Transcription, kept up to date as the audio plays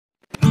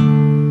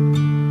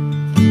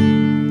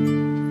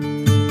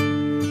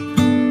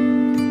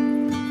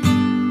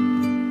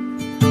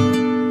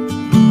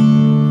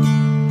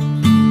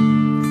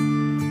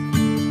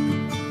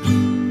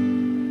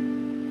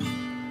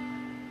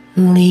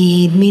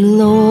me,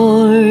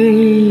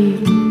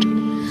 Lord.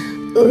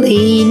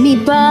 Lead me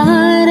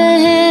by the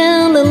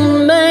hand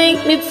and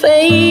make me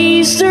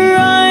face the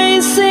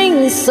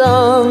rising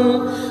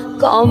sun.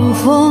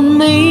 Comfort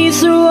me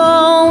through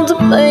all the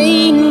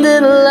pain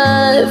that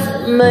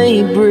life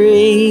may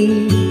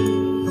bring.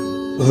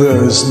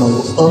 There's no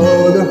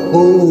other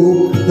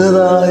hope that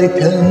I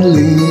can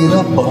lean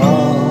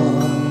upon.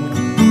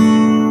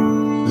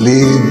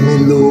 Lead me,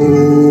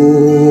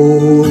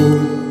 Lord,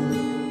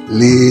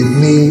 lead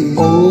me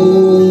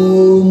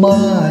all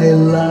my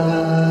life.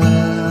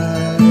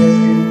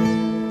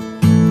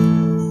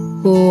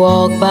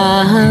 Walk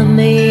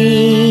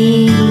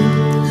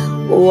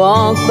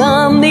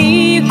by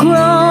me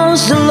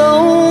across the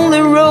lonely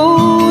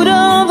road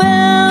of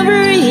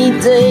every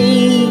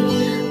day.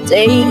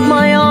 Take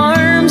my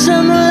arms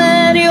and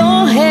let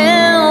your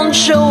hand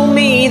show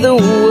me the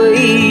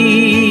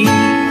way.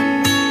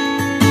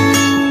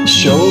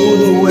 Show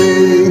the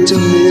way to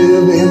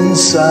live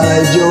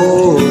inside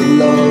your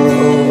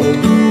love.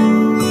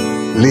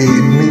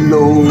 Lead me,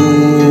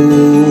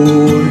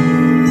 Lord,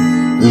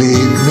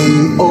 lead me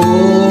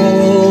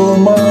all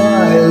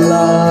my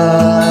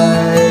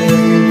life.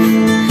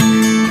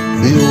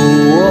 You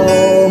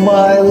are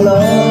my life.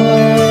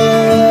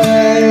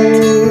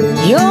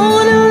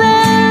 You're the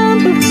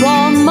lamp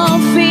upon my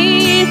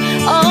feet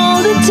all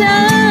the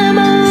time,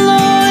 and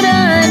Lord, I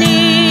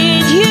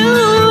need you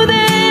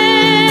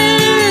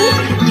there.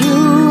 You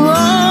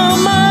are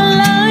my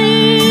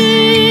life.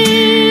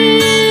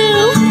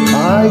 I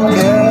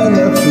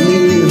cannot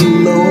live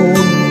alone.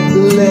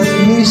 Let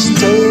me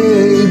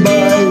stay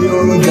by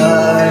your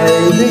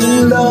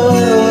guiding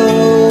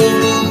love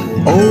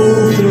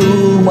all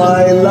through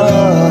my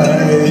life.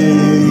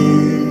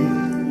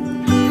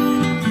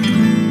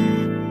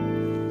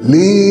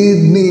 Lead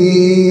me,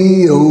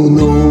 O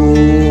Lord.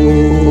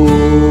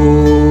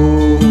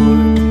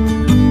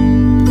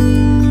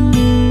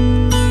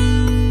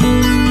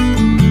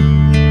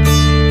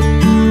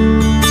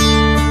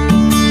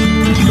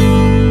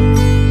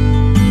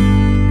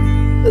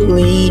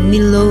 Lead me,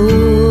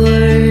 Lord,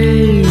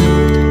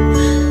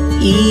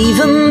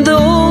 even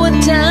though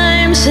at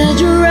times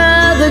I'd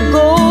rather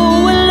go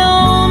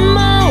along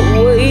my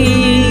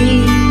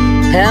way.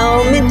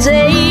 Help me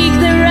take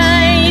the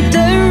right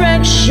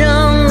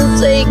direction,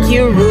 take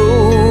your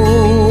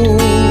road.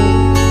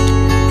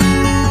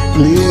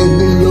 Lead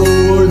me,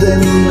 Lord,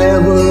 and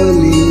never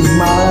leave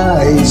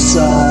my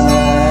side.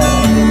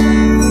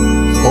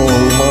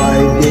 All my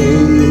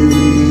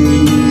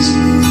days,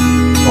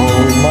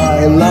 all my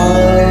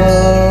life.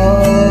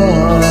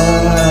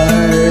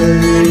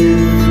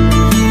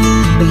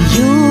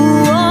 You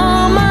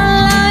are my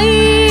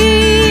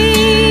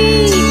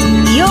light.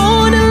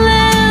 You're the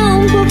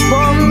lamp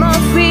upon my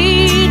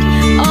feet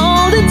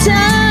all the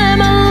time,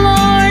 and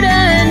Lord, I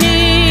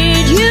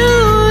need you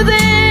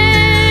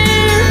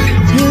there.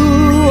 You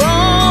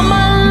are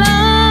my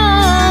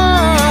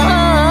light.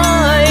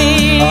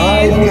 I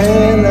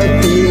cannot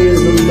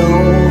live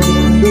alone.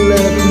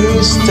 Let me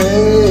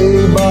stay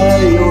by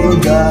your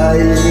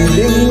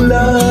guiding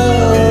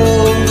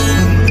love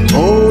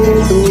all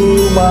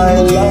through my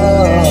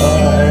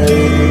life.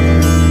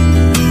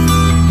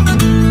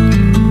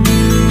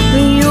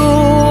 You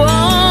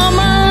are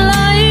my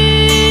light.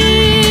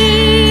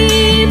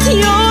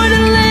 You're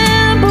the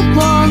lamp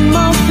upon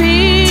my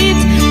feet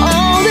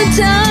all the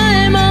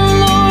time, and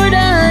Lord, I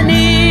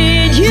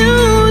need you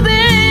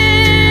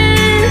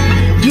there.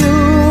 You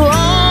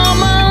are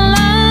my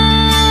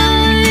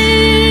light.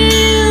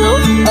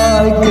 I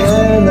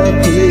cannot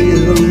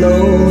live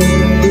alone.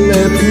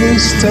 Let me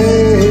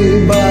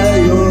stay by